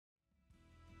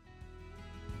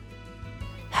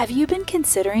Have you been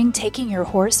considering taking your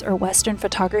horse or Western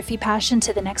photography passion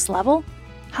to the next level?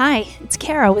 Hi, it's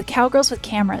Kara with Cowgirls with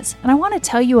Cameras, and I want to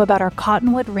tell you about our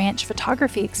Cottonwood Ranch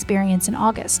photography experience in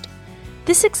August.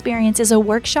 This experience is a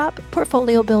workshop,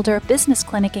 portfolio builder, business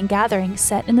clinic, and gathering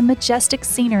set in the majestic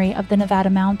scenery of the Nevada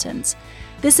mountains.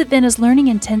 This event is learning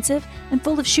intensive and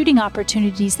full of shooting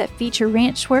opportunities that feature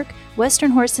ranch work, Western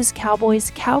horses,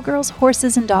 cowboys, cowgirls,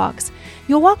 horses, and dogs.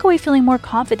 You'll walk away feeling more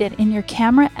confident in your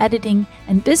camera, editing,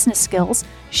 and business skills,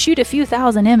 shoot a few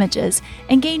thousand images,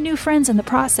 and gain new friends in the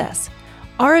process.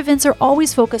 Our events are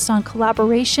always focused on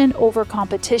collaboration over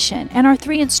competition, and our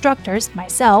three instructors,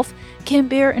 myself, Kim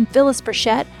Beer, and Phyllis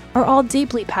Burchett, are all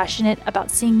deeply passionate about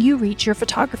seeing you reach your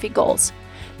photography goals.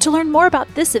 To learn more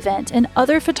about this event and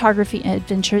other photography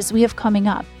adventures we have coming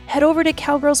up, head over to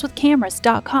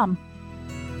cowgirlswithcameras.com.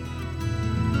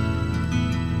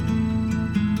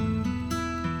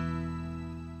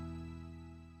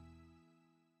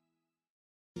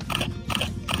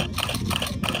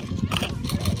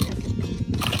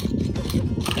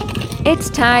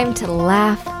 It's time to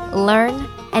laugh, learn,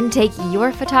 and take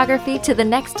your photography to the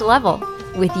next level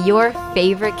with your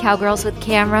favorite Cowgirls with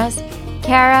Cameras,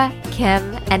 Kara,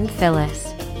 Kim, and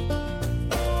Phyllis.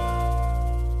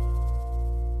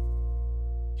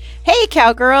 Hey,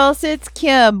 Cowgirls, it's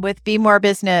Kim with Be More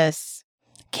Business.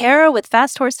 Kara with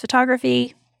Fast Horse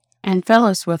Photography. And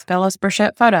Phyllis with Phyllis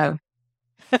Burchett Photo.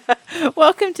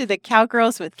 Welcome to the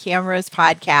Cowgirls with Cameras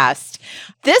podcast.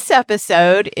 This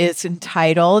episode is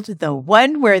entitled The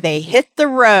One Where They Hit the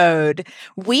Road.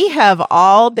 We have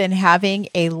all been having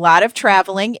a lot of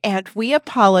traveling, and we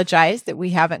apologize that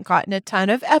we haven't gotten a ton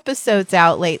of episodes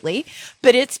out lately,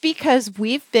 but it's because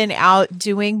we've been out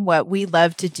doing what we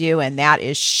love to do, and that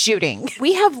is shooting.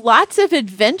 We have lots of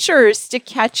adventures to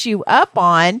catch you up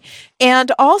on,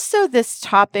 and also this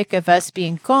topic of us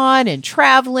being gone and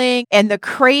traveling and the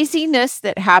craziness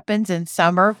that happens in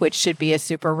summer, which should be a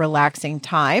super relaxing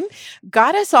time,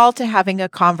 got us all to having a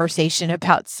conversation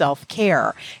about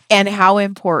self-care and how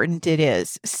important it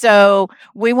is. So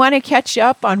we want to catch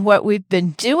up on what we've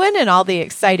been doing and all the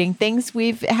exciting things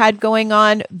we've had going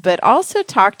on, but also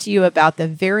talk to you about the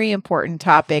very important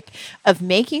topic of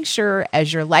making sure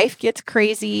as your life gets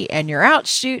crazy and you're out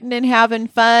shooting and having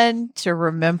fun to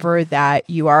remember that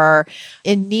you are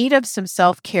in need of some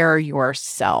self-care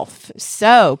yourself.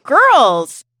 So,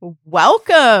 girls,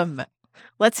 welcome.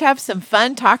 Let's have some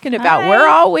fun talking about where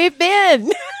all we've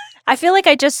been. I feel like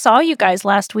I just saw you guys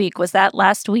last week. Was that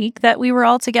last week that we were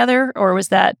all together, or was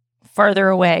that farther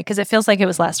away? Because it feels like it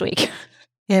was last week.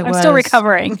 I'm still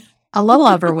recovering. A little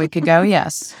over a week ago,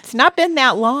 yes. It's not been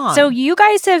that long. So you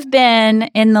guys have been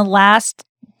in the last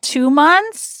 2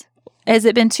 months. Has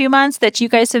it been 2 months that you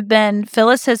guys have been?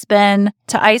 Phyllis has been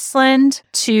to Iceland.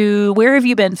 Where have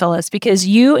you been, Phyllis? Because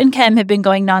you and Kim have been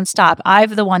going nonstop.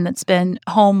 I'm the one that's been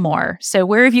home more. So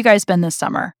where have you guys been this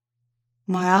summer?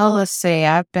 Well, let's see.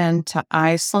 I've been to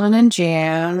Iceland in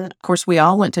June. Of course, we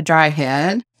all went to Dry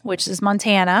Head. Which is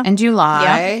Montana. In July.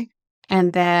 Yeah.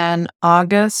 And then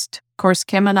August, of course,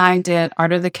 Kim and I did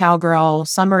Art of the Cowgirl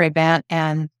summer event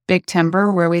and Big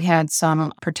Timber, where we had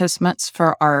some participants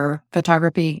for our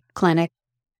photography clinic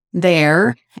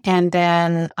there. And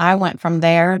then I went from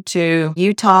there to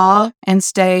Utah and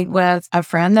stayed with a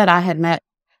friend that I had met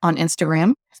on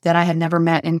Instagram that I had never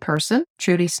met in person,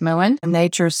 Trudy Smullen,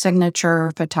 Nature's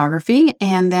Signature Photography.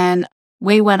 And then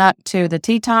we went up to the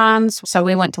Tetons. So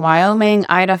we went to Wyoming,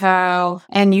 Idaho,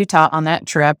 and Utah on that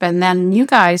trip. And then you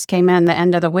guys came in the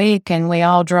end of the week and we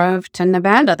all drove to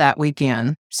Nevada that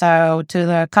weekend. So to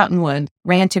the Cottonwood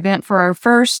Ranch event for our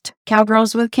first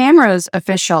Cowgirls with Cameras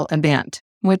official event,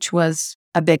 which was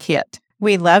a big hit.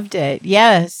 We loved it.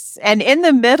 Yes. And in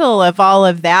the middle of all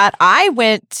of that, I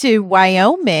went to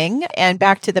Wyoming and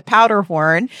back to the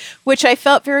Powderhorn, which I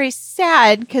felt very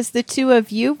sad because the two of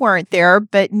you weren't there.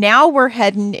 But now we're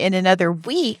heading in another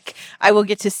week. I will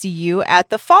get to see you at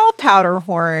the Fall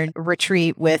Powderhorn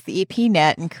retreat with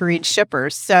EPNet and Corinne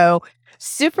Shippers. So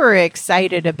super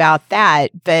excited about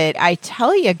that. But I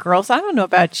tell you, girls, I don't know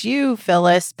about you,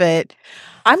 Phyllis, but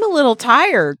I'm a little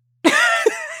tired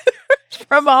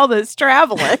from all this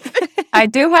traveling. I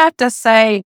do have to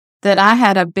say that I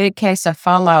had a big case of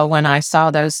FOMO when I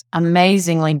saw those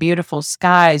amazingly beautiful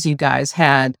skies you guys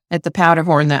had at the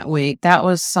Powderhorn that week. That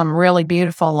was some really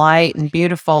beautiful light and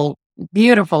beautiful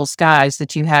beautiful skies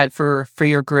that you had for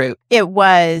your group. It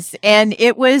was. And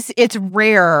it's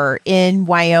rare in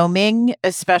Wyoming,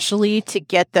 especially to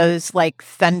get those like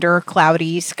thunder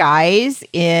cloudy skies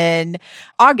in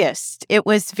August. It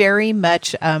was very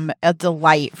much a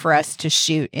delight for us to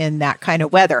shoot in that kind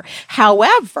of weather.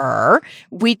 However,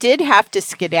 we did have to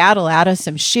skedaddle out of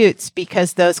some shoots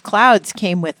because those clouds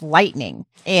came with lightning.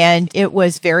 And it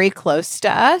was very close to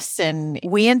us. And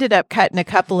we ended up cutting a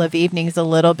couple of evenings a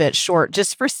little bit short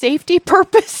just for safety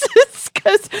purposes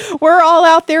because we're all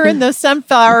out there in the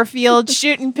sunflower field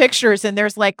shooting pictures and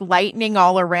there's like lightning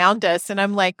all around us. And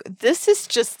I'm like, this is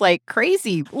just like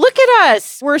crazy. Look at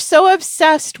us. We're so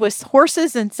obsessed with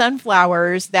horses and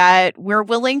sunflowers that we're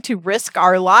willing to risk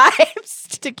our lives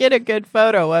to get a good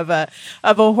photo of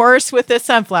a horse with a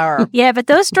sunflower. Yeah, but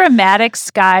those dramatic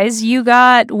skies you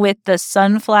got with the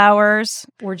sunflowers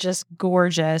were just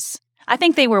gorgeous. I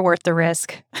think they were worth the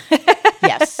risk.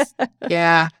 Yes.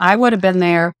 Yeah, I would have been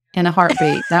there in a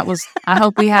heartbeat. I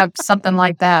hope we have something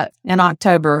like that in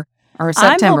October or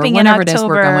September, I'm hoping whenever in it is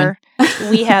we're going. October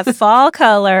we have fall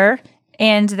color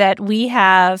and that we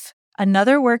have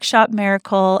another workshop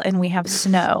miracle and we have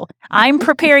snow. I'm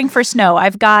preparing for snow.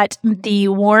 I've got the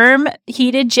warm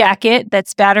heated jacket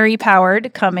that's battery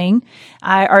powered coming,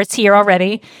 or it's here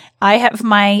already. I have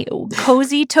my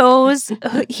cozy toes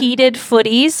heated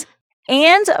footies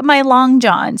and my long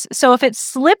johns. So if it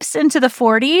slips into the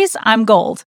 40s, I'm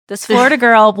gold. This Florida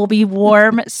girl will be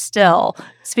warm still.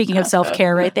 Speaking of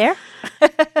self-care right there.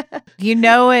 You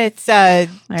know, it's down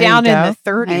in the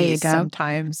There you 30s go.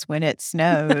 sometimes when it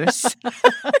snows.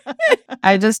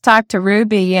 I just talked to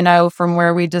Ruby, from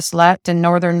where we just left in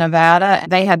northern Nevada.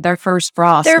 They had their first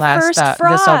frost Their this over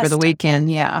frost. the weekend.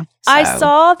 Yeah. I So,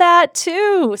 saw that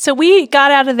too. So we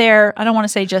got out of there. I don't want to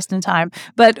say just in time,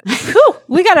 but whew,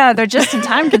 we got out of there just in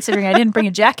time considering I didn't bring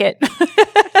a jacket.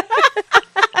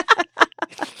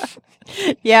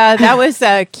 Yeah, that was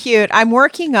cute. I'm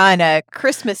working on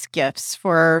Christmas gifts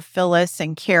for Phyllis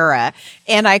and Kara,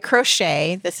 and I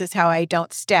crochet. This is how I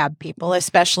don't stab people,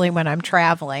 especially when I'm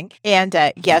traveling. And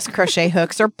yes, crochet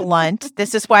hooks are blunt.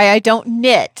 This is why I don't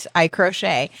knit. I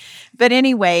crochet. But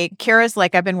anyway, Kara's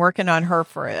like, I've been working on her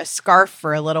for a scarf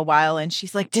for a little while. And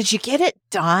she's like, did you get it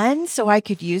done so I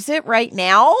could use it right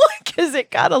now? Because it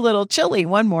got a little chilly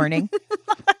one morning.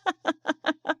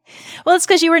 Well, it's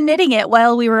because you were knitting it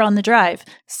while we were on the drive.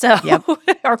 So, Yep.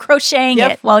 or crocheting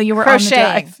Yep. it while you were Crocheting.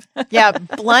 on the drive. Yeah,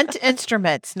 blunt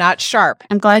instruments, not sharp.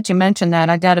 I'm glad you mentioned that.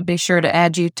 I got to be sure to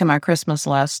add you to my Christmas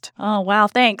list. Oh, wow.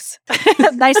 Thanks.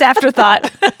 Nice afterthought.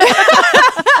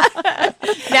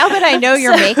 Now that I know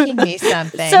you're making me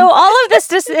something. So all of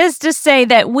this is to say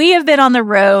that we have been on the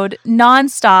road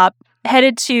nonstop,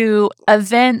 headed to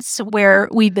events where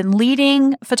we've been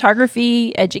leading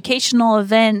photography, educational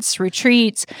events,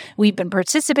 retreats. We've been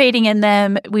participating in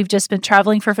them. We've just been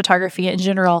traveling for photography in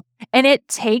general. And it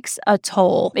takes a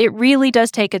toll. It really does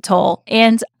take a toll.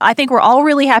 And I think we're all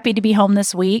really happy to be home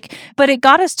this week. But it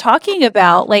got us talking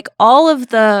about like all of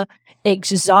the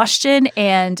exhaustion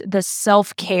and the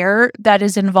self-care that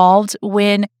is involved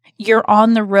when you're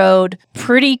on the road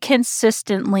pretty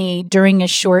consistently during a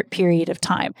short period of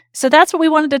time. So that's what we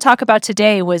wanted to talk about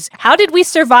today was how did we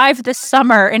survive this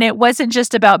summer? And it wasn't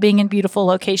just about being in beautiful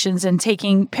locations and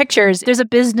taking pictures. There's a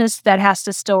business that has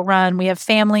to still run. We have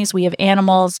families, we have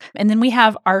animals, and then we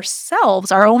have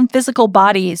ourselves, our own physical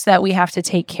bodies that we have to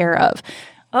take care of.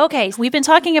 Okay, we've been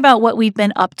talking about what we've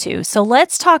been up to. So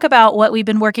let's talk about what we've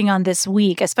been working on this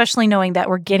week, especially knowing that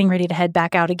we're getting ready to head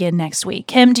back out again next week.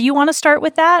 Kim, do you want to start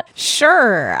with that?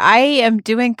 Sure. I am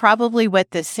doing probably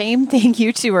what the same thing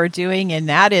you two are doing, and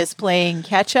that is playing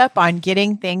catch up on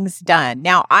getting things done.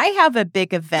 Now, I have a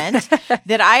big event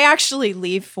that I actually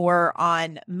leave for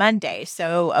on Monday.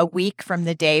 So a week from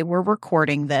the day we're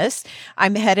recording this,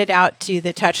 I'm headed out to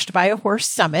the Touched by a Horse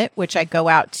Summit, which I go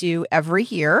out to every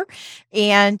year.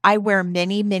 And I wear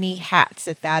many, many hats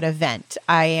at that event.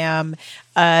 I am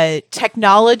a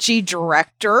technology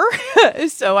director.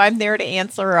 So I'm there to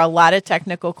answer a lot of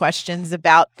technical questions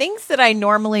about things that I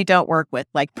normally don't work with,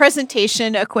 like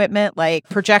presentation equipment, like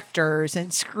projectors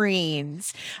and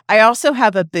screens. I also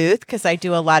have a booth because I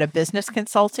do a lot of business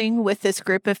consulting with this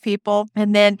group of people.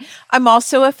 And then I'm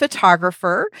also a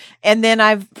photographer. And then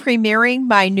I'm premiering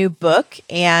my new book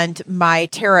and my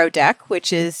tarot deck,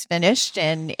 which is finished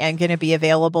and going to be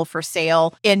available for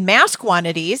sale in mass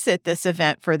quantities at this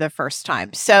event for the first time.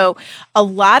 time. So a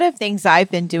lot of things I've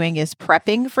been doing is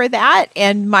prepping for that.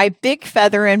 And my big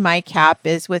feather in my cap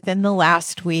is within the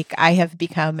last week, I have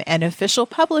become an official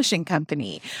publishing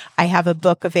company. I have a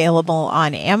book available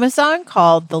on Amazon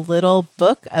called The Little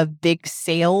Book of Big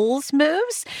Sales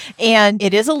Moves. And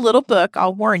it is a little book.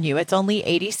 I'll warn you, it's only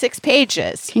 86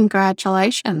 pages.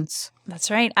 Congratulations.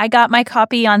 That's right. I got my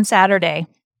copy on Saturday.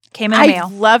 Came in the mail.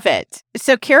 I love it.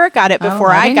 So Kara got it before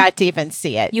I got to even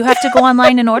see it. You have to go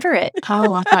online and order it.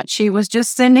 Oh, I thought she was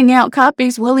just sending out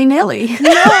copies willy-nilly.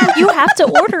 No, you have to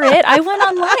order it. I went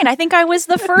online. I think I was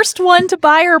the first one to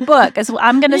buy her book.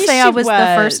 I'm going to say I was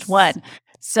the first one.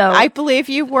 So I believe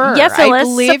you were. Yeah, Phyllis, I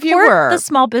believe you were. the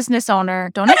small business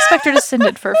owner. Don't expect her to send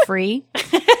it for free.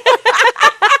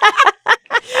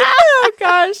 Oh,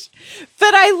 gosh.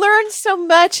 But I learned so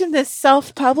much in this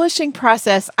self-publishing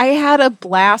process. I had a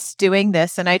blast doing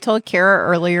this. And I told Kara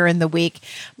earlier in the week,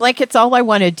 like, it's all I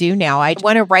want to do now. I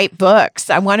want to write books.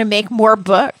 I want to make more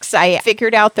books. I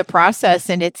figured out the process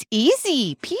and it's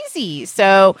easy peasy.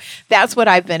 So that's what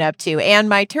I've been up to. And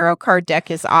my tarot card deck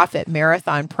is off at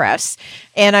Marathon Press.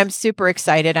 And I'm super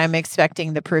excited. I'm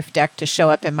expecting the proof deck to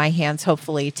show up in my hands,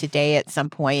 hopefully today at some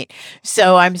point.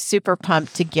 So I'm super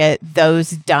pumped to get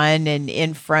those done and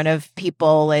in front of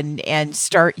people and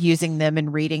start using them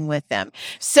and reading with them.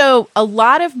 So a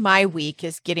lot of my week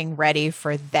is getting ready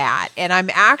for that. And I'm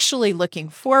actually looking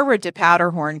forward to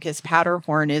Powderhorn because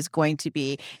Powderhorn is going to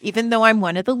be, even though I'm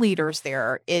one of the leaders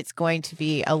there, it's going to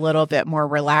be a little bit more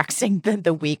relaxing than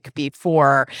the week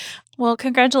before. Well,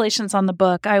 congratulations on the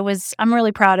book. I'm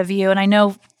really proud of you. And I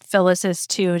know Phyllis is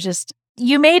too. Just,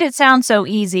 you made it sound so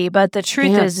easy, but the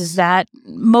truth is that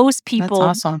most people,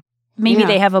 that's awesome. Maybe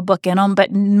they have a book in them,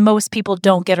 but most people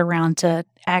don't get around to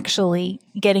actually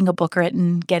getting a book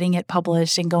written, getting it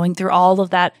published, and going through all of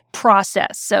that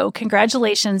process. So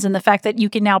congratulations. And the fact that you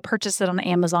can now purchase it on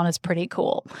Amazon is pretty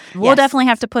cool. We'll definitely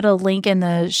have to put a link in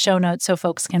the show notes so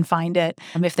folks can find it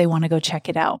if they want to go check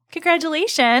it out.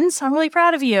 Congratulations. I'm really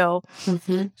proud of you.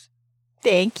 Mm-hmm.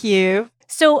 Thank you.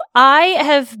 So I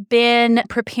have been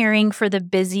preparing for the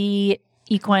busy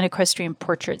equine equestrian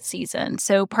portrait season.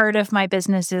 So part of my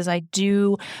business is I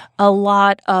do a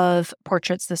lot of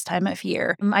portraits this time of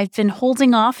year. I've been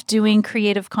holding off doing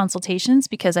creative consultations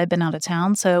because I've been out of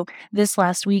town. So this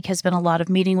last week has been a lot of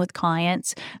meeting with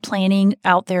clients, planning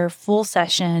out their full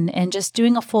session, and just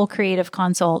doing a full creative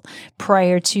consult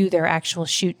prior to their actual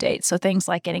shoot date. So things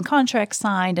like getting contracts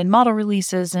signed and model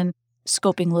releases and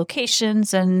scoping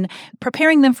locations and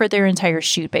preparing them for their entire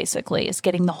shoot, basically, is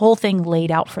getting the whole thing laid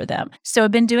out for them. So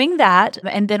I've been doing that.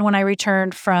 And then when I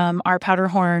returned from our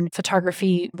Powderhorn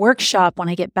photography workshop, when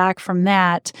I get back from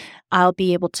that, I'll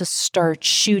be able to start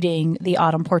shooting the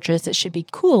autumn portraits. It should be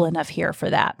cool enough here for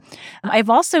that. I've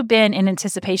also been, in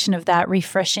anticipation of that,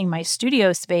 refreshing my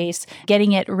studio space,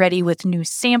 getting it ready with new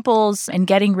samples and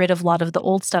getting rid of a lot of the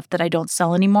old stuff that I don't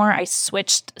sell anymore. I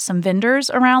switched some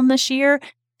vendors around this year.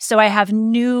 So I have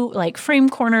new frame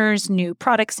corners, new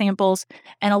product samples,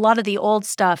 and a lot of the old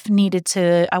stuff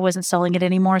I wasn't selling it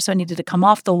anymore, so it needed to come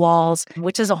off the walls,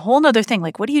 which is a whole nother thing.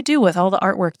 Like, what do you do with all the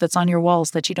artwork that's on your walls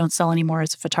that you don't sell anymore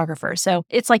as a photographer? So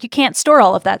it's like you can't store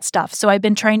all of that stuff. So I've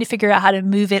been trying to figure out how to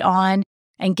move it on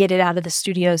and get it out of the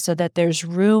studio so that there's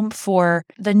room for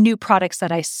the new products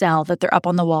that I sell, that they're up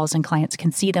on the walls and clients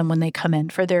can see them when they come in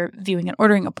for their viewing and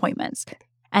ordering appointments.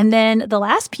 And then the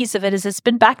last piece of it is it's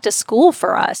been back to school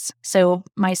for us. So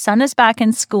my son is back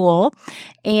in school,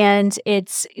 and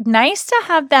it's nice to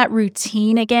have that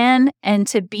routine again and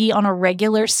to be on a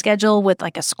regular schedule with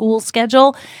like a school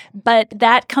schedule. But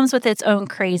that comes with its own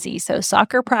crazy. So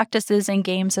soccer practices and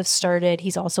games have started.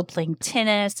 He's also playing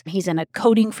tennis. He's in a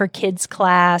coding for kids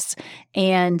class.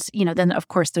 And, then of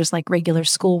course there's like regular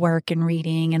schoolwork and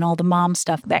reading and all the mom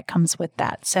stuff that comes with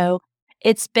that. So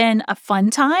it's been a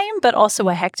fun time, but also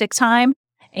a hectic time,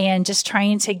 and just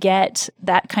trying to get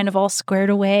that kind of all squared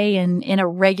away and in a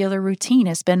regular routine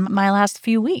has been my last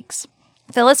few weeks.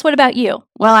 Phyllis, what about you?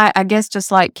 Well, I guess just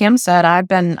like Kim said, I've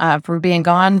been, for being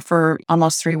gone for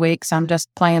almost 3 weeks, I'm just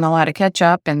playing a lot of catch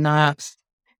up and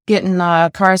getting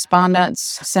correspondence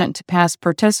sent to past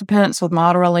participants with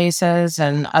model releases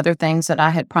and other things that I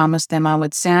had promised them I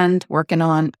would send, working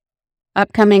on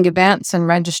upcoming events and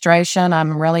registration.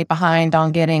 I'm really behind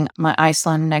on getting my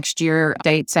Iceland next year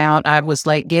dates out. I was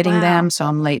late getting them, so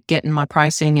I'm late getting my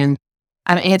pricing. And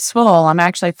it's full. I'm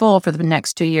actually full for the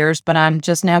next 2 years, but I'm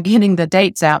just now getting the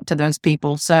dates out to those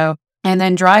people. So And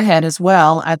then Dry Head as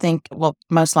well, I think will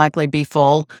most likely be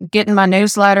full. Getting my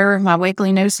newsletter, my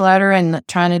weekly newsletter, and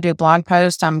trying to do blog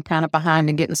posts. I'm kind of behind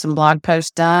in getting some blog posts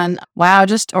done. Wow,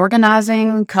 just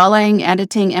organizing, culling,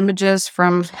 editing images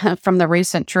from the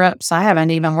recent trips. I haven't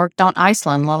even worked on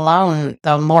Iceland, let alone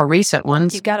the more recent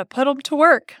ones. You've got to put them to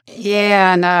work.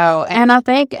 Yeah, no. And I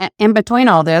think in between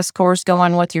all this, of course,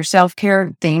 going with your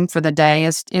self-care theme for the day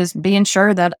is being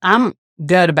sure that I'm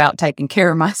good about taking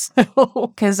care of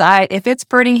myself. Because if it's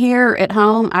pretty here at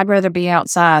home, I'd rather be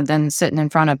outside than sitting in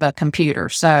front of a computer.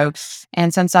 So,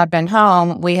 and since I've been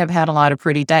home, we have had a lot of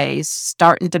pretty days,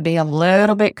 starting to be a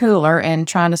little bit cooler and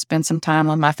trying to spend some time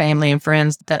with my family and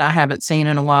friends that I haven't seen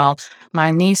in a while.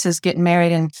 My niece is getting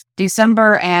married in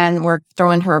December and we're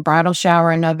throwing her a bridal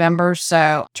shower in November.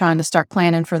 So trying to start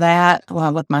planning for that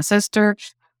with my sister.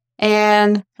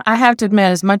 And I have to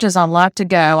admit, as much as I'd love to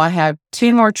go, I have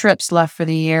 2 more trips left for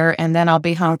the year, and then I'll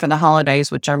be home for the holidays,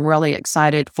 which I'm really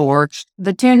excited for.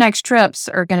 The 2 next trips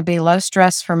are going to be low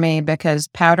stress for me because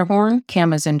Powderhorn,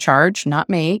 Kim is in charge, not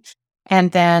me.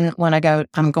 And then when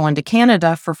I'm going to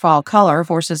Canada for Fall Color,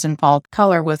 Horses in Fall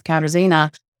Color with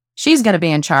Katarzyna. She's going to be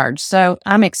in charge. So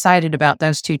I'm excited about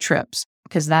those 2 trips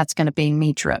because that's going to be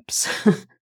me trips.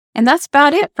 And that's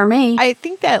about it for me. I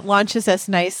think that launches us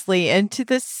nicely into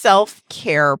the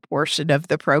self-care portion of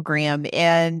the program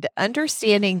and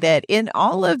understanding that in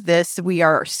all of this, we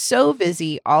are so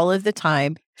busy all of the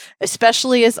time,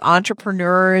 especially as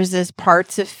entrepreneurs, as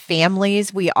parts of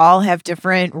families. We all have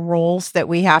different roles that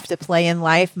we have to play in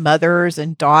life, mothers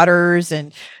and daughters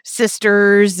and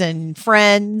sisters and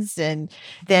friends. And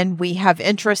then we have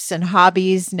interests and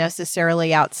hobbies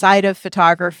necessarily outside of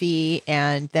photography,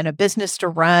 and then a business to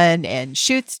run and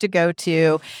shoots to go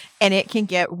to. And it can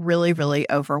get really, really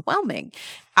overwhelming.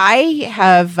 I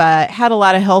have had a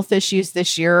lot of health issues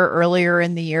this year. Earlier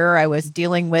in the year, I was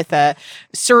dealing with a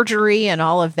surgery and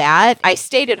all of that. I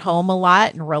stayed at home a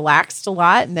lot and relaxed a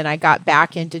lot. And then I got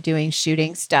back into doing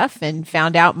shooting stuff and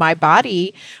found out my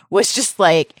body was just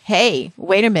like, hey,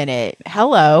 wait a minute.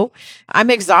 Hello, I'm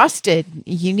exhausted.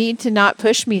 You need to not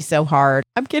push me so hard.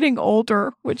 I'm getting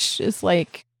older, which is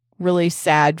like really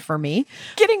sad for me.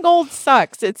 Getting old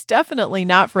sucks. It's definitely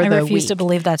not for the weak. I refuse to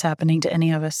believe that's happening to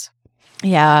any of us.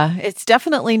 Yeah, it's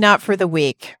definitely not for the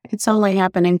weak. It's only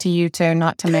happening to you two,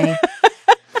 not to me.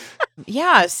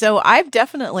 Yeah, so I've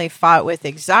definitely fought with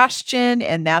exhaustion,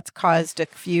 and that's caused a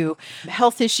few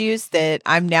health issues that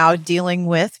I'm now dealing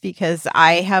with because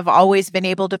I have always been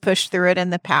able to push through it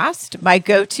in the past. My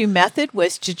go-to method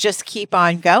was to just keep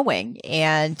on going,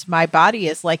 and my body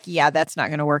is like, yeah, that's not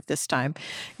going to work this time.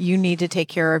 You need to take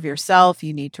care of yourself.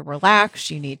 You need to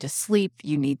relax. You need to sleep.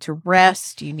 You need to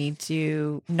rest. You need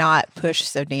to not push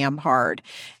so damn hard.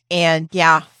 And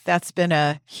yeah, that's been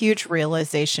a huge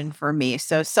realization for me.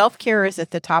 So self-care is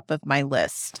at the top of my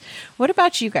list. What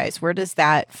about you guys? Where does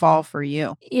that fall for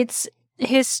you? It's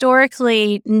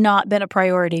historically not been a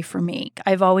priority for me.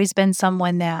 I've always been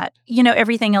someone that,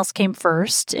 everything else came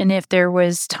first. And if there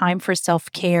was time for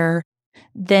self-care,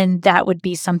 then that would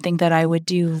be something that I would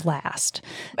do last.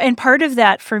 And part of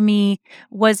that for me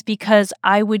was because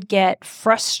I would get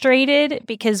frustrated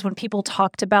because when people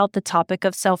talked about the topic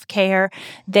of self-care,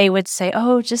 they would say,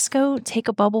 oh, just go take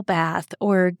a bubble bath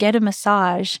or get a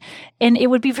massage. And it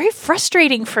would be very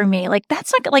frustrating for me. Like,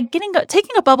 that's not like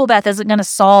taking a bubble bath isn't going to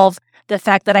solve the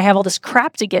fact that I have all this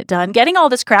crap to get done. Getting all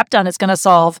this crap done is going to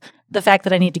solve the fact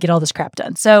that I need to get all this crap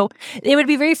done. So it would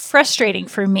be very frustrating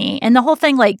for me. And the whole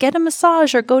thing, like, get a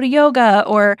massage or go to yoga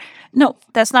no,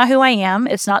 that's not who I am.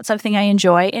 It's not something I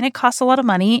enjoy, and it costs a lot of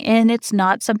money. And it's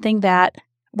not something that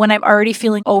when I'm already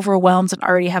feeling overwhelmed and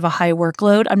already have a high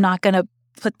workload, I'm not going to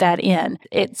put that in.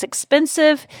 It's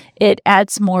expensive. It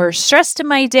adds more stress to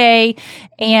my day.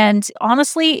 And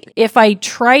honestly, if I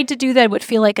tried to do that, it would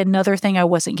feel like another thing I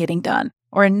wasn't getting done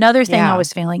or another thing I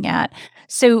was failing at.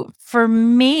 So for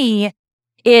me,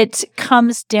 it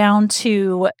comes down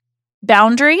to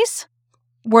boundaries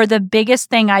were the biggest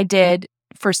thing I did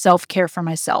for self-care for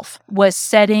myself was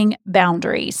setting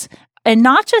boundaries, and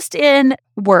not just in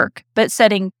work, but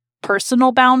setting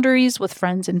personal boundaries with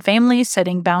friends and family,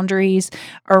 setting boundaries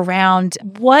around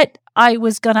what I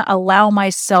was going to allow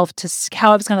myself to,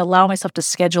 how I was going to allow myself to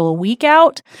schedule a week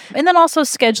out, and then also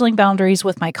scheduling boundaries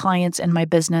with my clients and my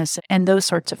business and those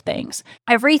sorts of things.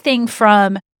 Everything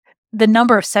from the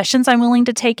number of sessions I'm willing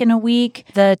to take in a week,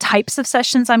 the types of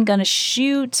sessions I'm going to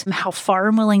shoot, how far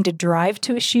I'm willing to drive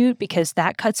to a shoot because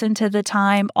that cuts into the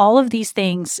time. All of these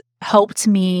things helped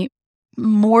me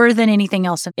more than anything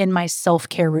else in my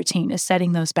self-care routine is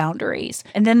setting those boundaries.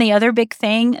 And then the other big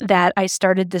thing that I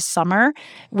started this summer,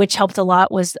 which helped a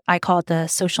lot, was I call it the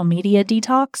social media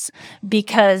detox,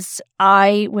 because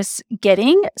I was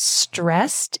getting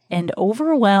stressed and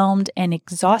overwhelmed and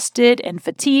exhausted and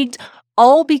fatigued,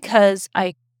 all because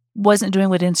I wasn't doing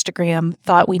what Instagram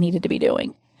thought we needed to be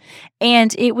doing.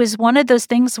 And it was one of those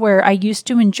things where I used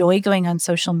to enjoy going on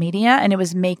social media, and it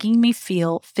was making me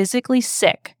feel physically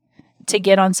sick to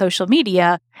get on social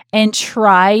media and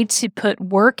try to put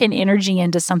work and energy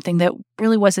into something that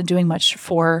really wasn't doing much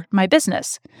for my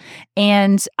business.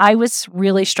 And I was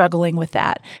really struggling with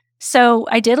that. So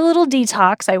I did a little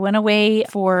detox. I went away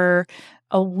for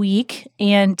a week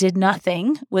and did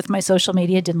nothing with my social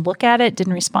media, didn't look at it,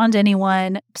 didn't respond to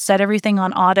anyone, set everything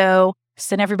on auto,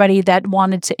 sent everybody that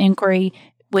wanted to inquiry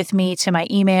with me to my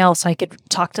email so I could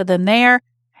talk to them there.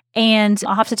 And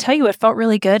I'll have to tell you, it felt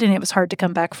really good and it was hard to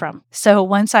come back from. So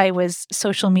once I was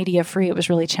social media free, it was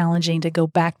really challenging to go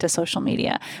back to social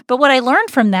media. But what I learned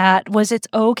from that was it's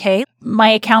okay. My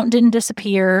account didn't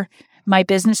disappear. My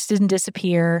business didn't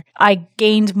disappear. I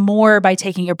gained more by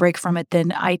taking a break from it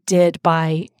than I did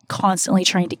by constantly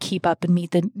trying to keep up and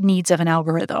meet the needs of an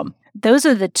algorithm. Those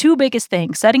are the two biggest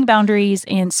things, setting boundaries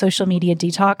and social media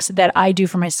detox, that I do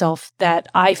for myself that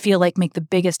I feel like make the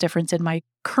biggest difference in my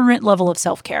current level of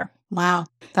self-care. Wow.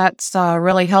 That's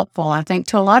really helpful, I think,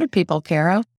 to a lot of people,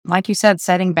 Kara. Like you said,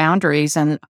 setting boundaries.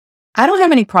 And I don't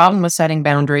have any problem with setting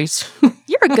boundaries.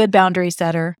 You're a good boundary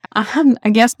setter. I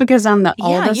guess because I'm the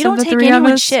oldest you don't of the take three of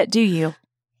anyone's us. shit, do you?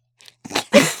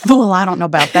 Well, I don't know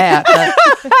about that,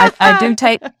 but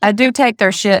I do take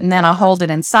their shit and then I hold it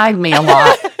inside me a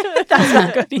lot. That's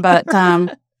not good either.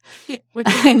 But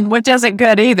which isn't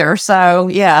good either. So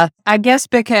yeah, I guess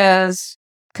because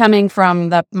coming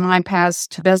from my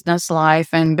past business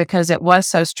life, and because it was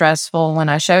so stressful when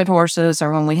I showed horses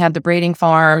or when we had the breeding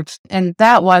farm, and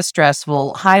that was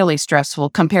stressful, highly stressful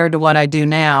compared to what I do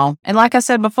now. And like I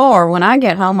said before, when I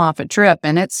get home off a trip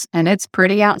and it's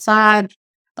pretty outside,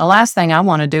 the last thing I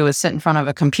want to do is sit in front of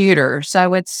a computer.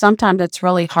 So sometimes it's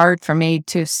really hard for me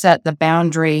to set the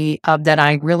boundary of that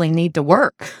I really need to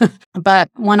work. But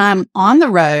when I'm on the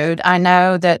road, I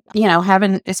know that,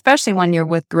 especially when you're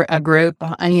with a group,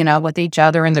 with each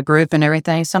other in the group and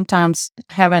everything, sometimes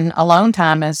having alone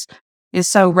time is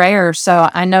so rare. So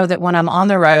I know that when I'm on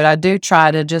the road, I do try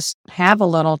to just have a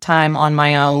little time on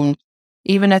my own,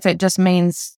 even if it just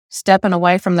means stepping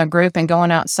away from the group and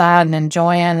going outside and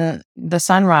enjoying the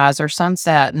sunrise or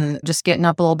sunset and just getting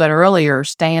up a little bit earlier,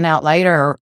 staying out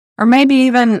later, or maybe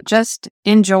even just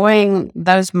enjoying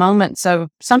those moments of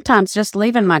sometimes just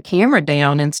leaving my camera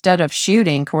down instead of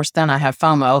shooting. Of course, then I have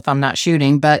FOMO if I'm not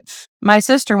shooting. But my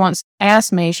sister once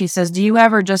asked me, she says, do you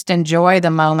ever just enjoy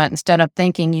the moment instead of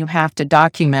thinking you have to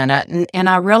document it? And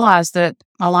I realized that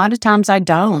a lot of times I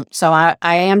don't. So I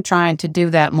am trying to do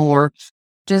that more.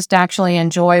 Just actually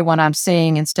enjoy what I'm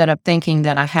seeing instead of thinking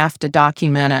that I have to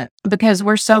document it, because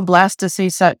we're so blessed to see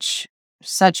such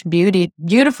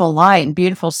beautiful light and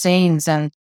beautiful scenes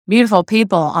and beautiful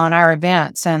people on our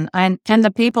events, and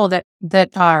the people that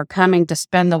are coming to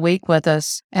spend the week with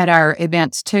us at our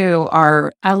events too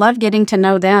I love getting to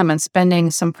know them and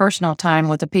spending some personal time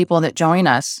with the people that join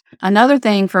us. Another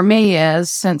thing for me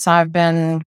is, since I've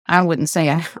been, I wouldn't say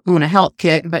I'm on a health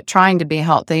kick, but trying to be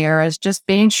healthier, is just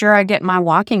being sure I get my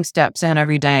walking steps in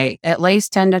every day, at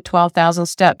least 10 to 12,000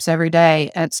 steps every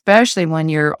day, especially when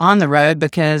you're on the road,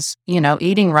 because,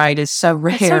 eating right is so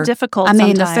rare. It's so difficult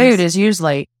sometimes. The food is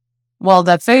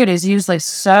usually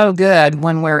so good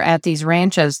when we're at these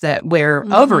ranches that we're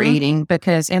overeating,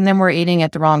 and then we're eating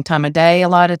at the wrong time of day a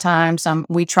lot of times.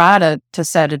 We try to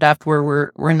set it up where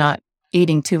we're not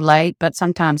eating too late, but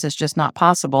sometimes it's just not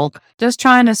possible. Just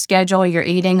trying to schedule your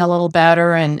eating a little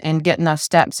better and get enough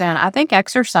steps in. I think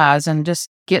exercise and just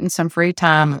getting some free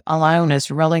time alone is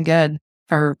really good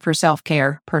for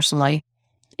self-care, personally.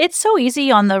 It's so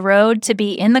easy on the road to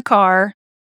be in the car,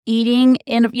 eating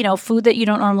food that you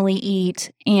don't normally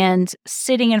eat, and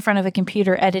sitting in front of a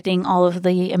computer editing all of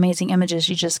the amazing images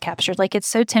you just captured. Like, it's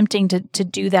so tempting to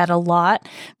do that a lot.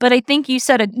 But I think you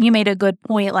made a good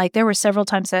point. Like, there were several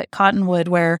times at Cottonwood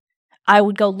where I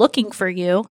would go looking for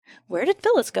you. Where did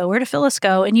Phyllis go? Where did Phyllis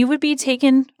go? And you would be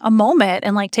taking a moment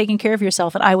and taking care of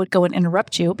yourself, and I would go and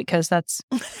interrupt you because that's,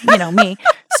 me.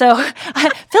 So,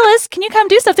 Phyllis, can you come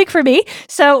do something for me?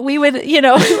 So we would,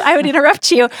 I would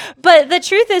interrupt you. But the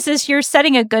truth is you're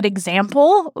setting a good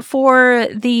example for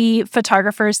the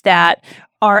photographers that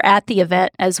are at the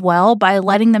event as well by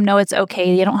letting them know it's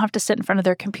okay. They don't have to sit in front of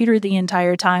their computer the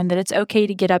entire time, that it's okay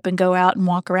to get up and go out and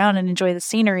walk around and enjoy the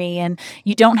scenery. And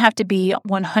you don't have to be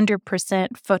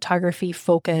 100% photography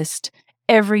focused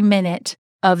every minute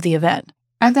of the event.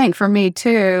 I think for me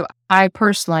too, I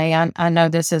personally, I know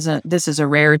this is a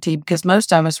rarity because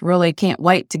most of us really can't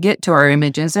wait to get to our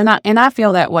images. And I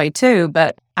feel that way too,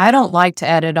 but I don't like to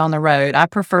edit on the road. I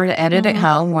prefer to edit at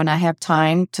home when I have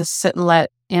time to sit and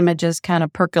let images kind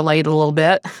of percolate a little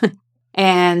bit.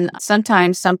 And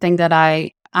sometimes something that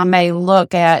I may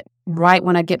look at right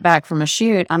when I get back from a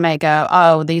shoot, I may go,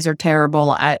 oh, these are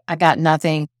terrible. I got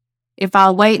nothing. If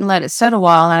I'll wait and let it sit a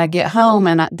while and I get home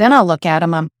and then I'll look at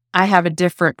them, I have a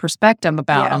different perspective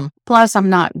about them. Plus, I'm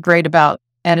not great about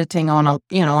editing on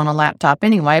a laptop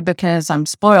anyway, because I'm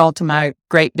spoiled to my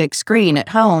great big screen at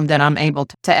home that I'm able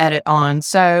to edit on.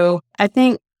 So I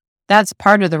think that's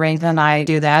part of the reason I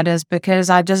do that is because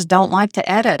I just don't like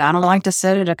to edit. I don't like to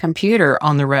sit at a computer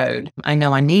on the road. I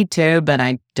know I need to, but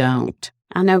I don't.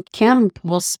 I know Kim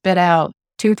will spit out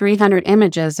 200-300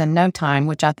 images in no time,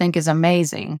 which I think is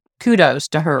amazing. Kudos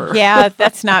to her. Yeah,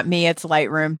 that's not me. It's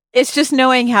Lightroom. It's just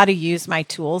knowing how to use my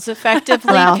tools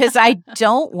effectively because I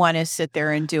don't want to sit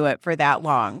there and do it for that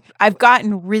long. I've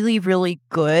gotten really, really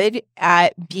good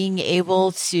at being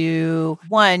able to,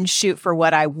 one, shoot for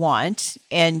what I want,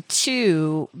 and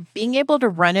two, being able to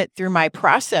run it through my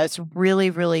process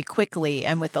really, really quickly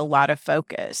and with a lot of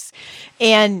focus.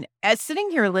 And as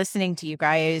sitting here listening to you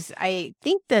guys, I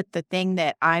think that the thing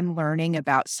that I'm learning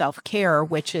about self-care,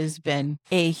 which has been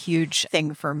a huge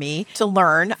thing for me to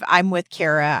learn, I'm with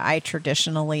Kara. I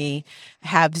traditionally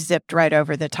have zipped right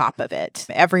over the top of it.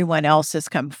 Everyone else has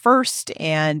come first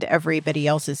and everybody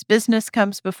else's business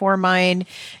comes before mine.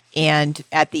 And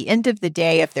at the end of the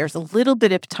day, if there's a little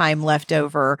bit of time left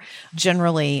over,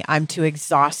 generally I'm too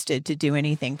exhausted to do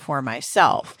anything for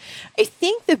myself. I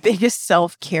think the biggest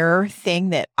self-care thing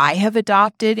that I have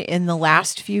adopted in the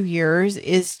last few years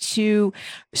is to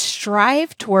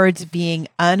strive towards being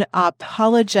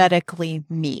unapologetically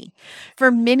me.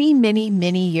 For many, many,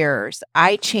 many years,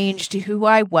 I changed who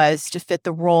I was to fit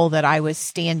the role that I was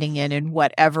standing in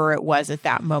whatever it was at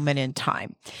that moment in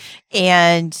time.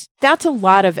 And that's a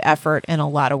lot of effort and a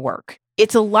lot of work.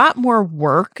 It's a lot more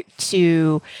work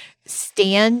to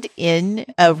stand in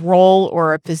a role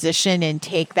or a position and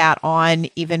take that on,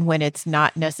 even when it's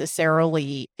not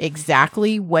necessarily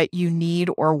exactly what you need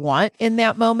or want in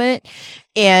that moment.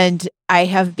 And I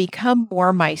have become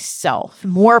more myself,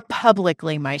 more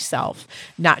publicly myself,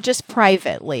 not just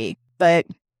privately, but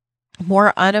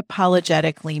more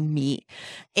unapologetically me.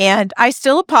 And I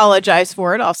still apologize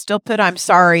for it. I'll still put I'm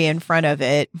sorry in front of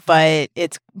it, but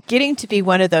it's getting to be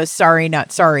one of those sorry, not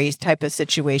sorries type of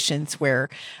situations where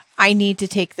I need to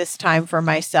take this time for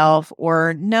myself,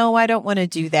 or no, I don't want to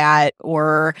do that,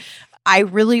 or I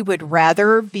really would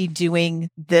rather be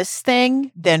doing this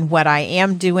thing than what I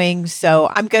am doing. So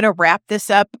I'm going to wrap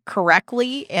this up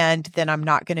correctly, and then I'm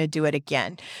not going to do it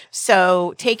again.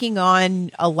 So taking on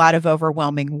a lot of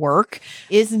overwhelming work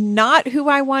is not who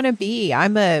I want to be.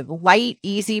 I'm a light,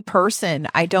 easy person.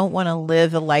 I don't want to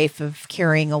live a life of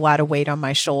carrying a lot of weight on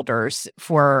my shoulders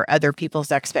for other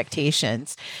people's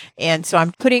expectations. And so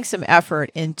I'm putting some effort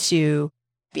into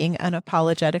being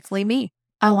unapologetically me.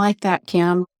 I like that,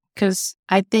 Kim. Because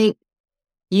I think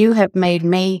you have made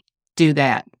me do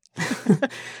that.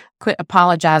 Quit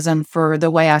apologizing for the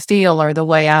way I feel or the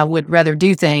way I would rather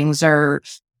do things, or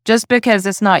just because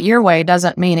it's not your way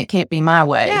doesn't mean it can't be my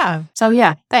way. Yeah. So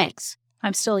yeah, thanks.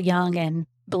 I'm still young and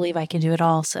believe I can do it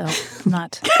all. So I'm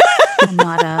not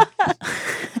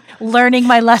learning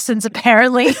my lessons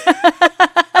apparently.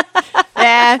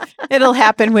 Yeah, it'll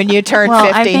happen when you turn 50.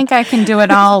 I think I can do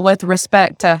it all with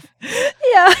respect to.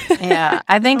 Yeah.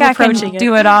 I think I can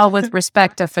do it all with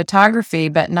respect to photography,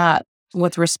 but not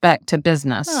with respect to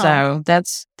business. Oh. So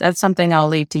that's something I'll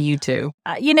leave to you two.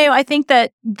 I think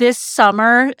that this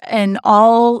summer and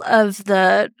all of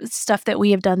the stuff that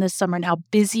we have done this summer and how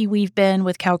busy we've been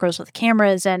with Cowgirls with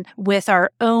Cameras and with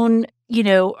our own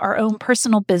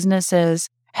personal businesses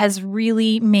has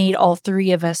really made all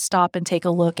three of us stop and take a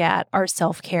look at our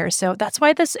self-care. So that's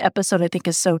why this episode, I think,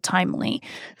 is so timely.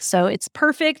 So it's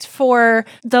perfect for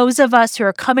those of us who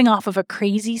are coming off of a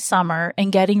crazy summer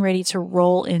and getting ready to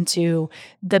roll into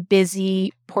the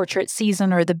busy portrait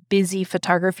season or the busy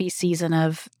photography season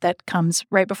that comes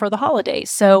right before the holidays.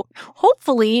 So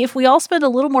hopefully, if we all spend a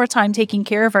little more time taking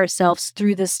care of ourselves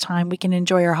through this time, we can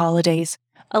enjoy our holidays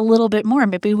a little bit more.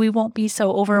 Maybe we won't be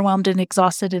so overwhelmed and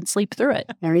exhausted and sleep through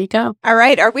it. There you go. All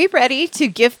right. Are we ready to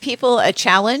give people a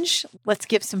challenge? Let's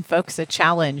give some folks a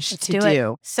challenge to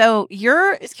do. So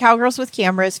your Cowgirls with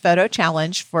Cameras photo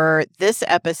challenge for this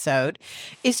episode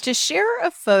is to share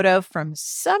a photo from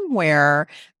somewhere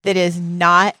that is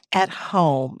not at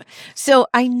home. So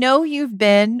I know you've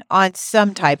been on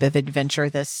some type of adventure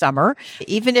this summer,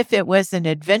 even if it was an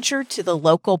adventure to the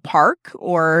local park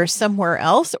or somewhere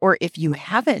else, or if you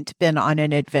haven't been on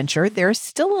an adventure, there's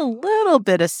still a little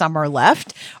bit of summer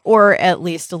left, or at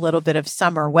least a little bit of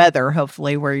summer weather,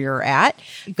 hopefully where you're at.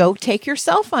 Go take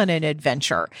yourself on an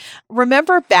adventure.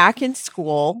 Remember back in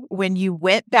school, when you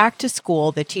went back to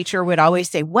school, the teacher would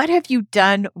always say, "What have you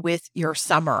done with your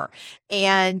summer?"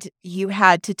 And you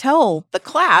had to tell the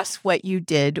class what you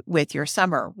did with your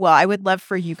summer. Well, I would love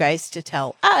for you guys to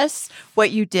tell us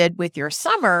what you did with your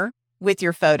summer with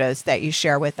your photos that you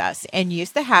share with us, and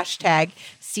use the hashtag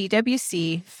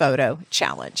CWC Photo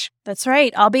Challenge. That's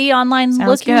right. I'll be online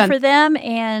looking for them,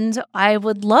 and I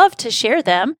would love to share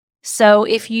them. So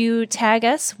if you tag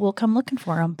us, we'll come looking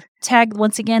for them. Tag,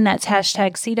 once again, that's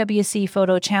hashtag CWC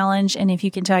Photo Challenge. And if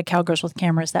you can tag Cowgirls with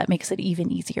Cameras, that makes it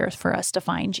even easier for us to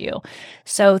find you.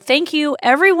 So thank you,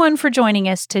 everyone, for joining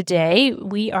us today.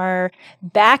 We are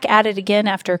back at it again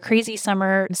after a crazy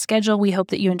summer schedule. We hope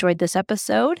that you enjoyed this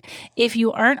episode. If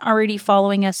you aren't already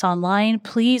following us online,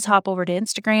 please hop over to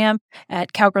Instagram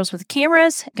at Cowgirls with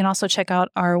Cameras. You can also check out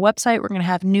our website. We're going to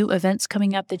have new events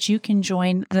coming up that you can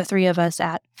join the three of us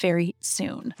at very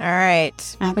soon. All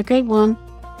right. Have a great one.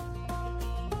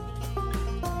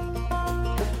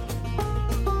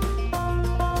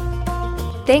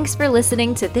 Thanks for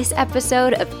listening to this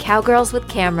episode of Cowgirls with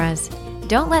Cameras.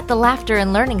 Don't let the laughter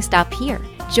and learning stop here.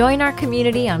 Join our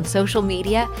community on social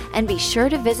media and be sure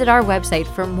to visit our website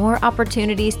for more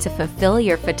opportunities to fulfill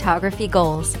your photography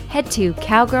goals. Head to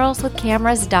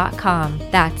cowgirlswithcameras.com.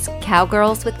 That's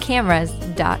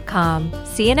cowgirlswithcameras.com.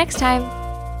 See you next time.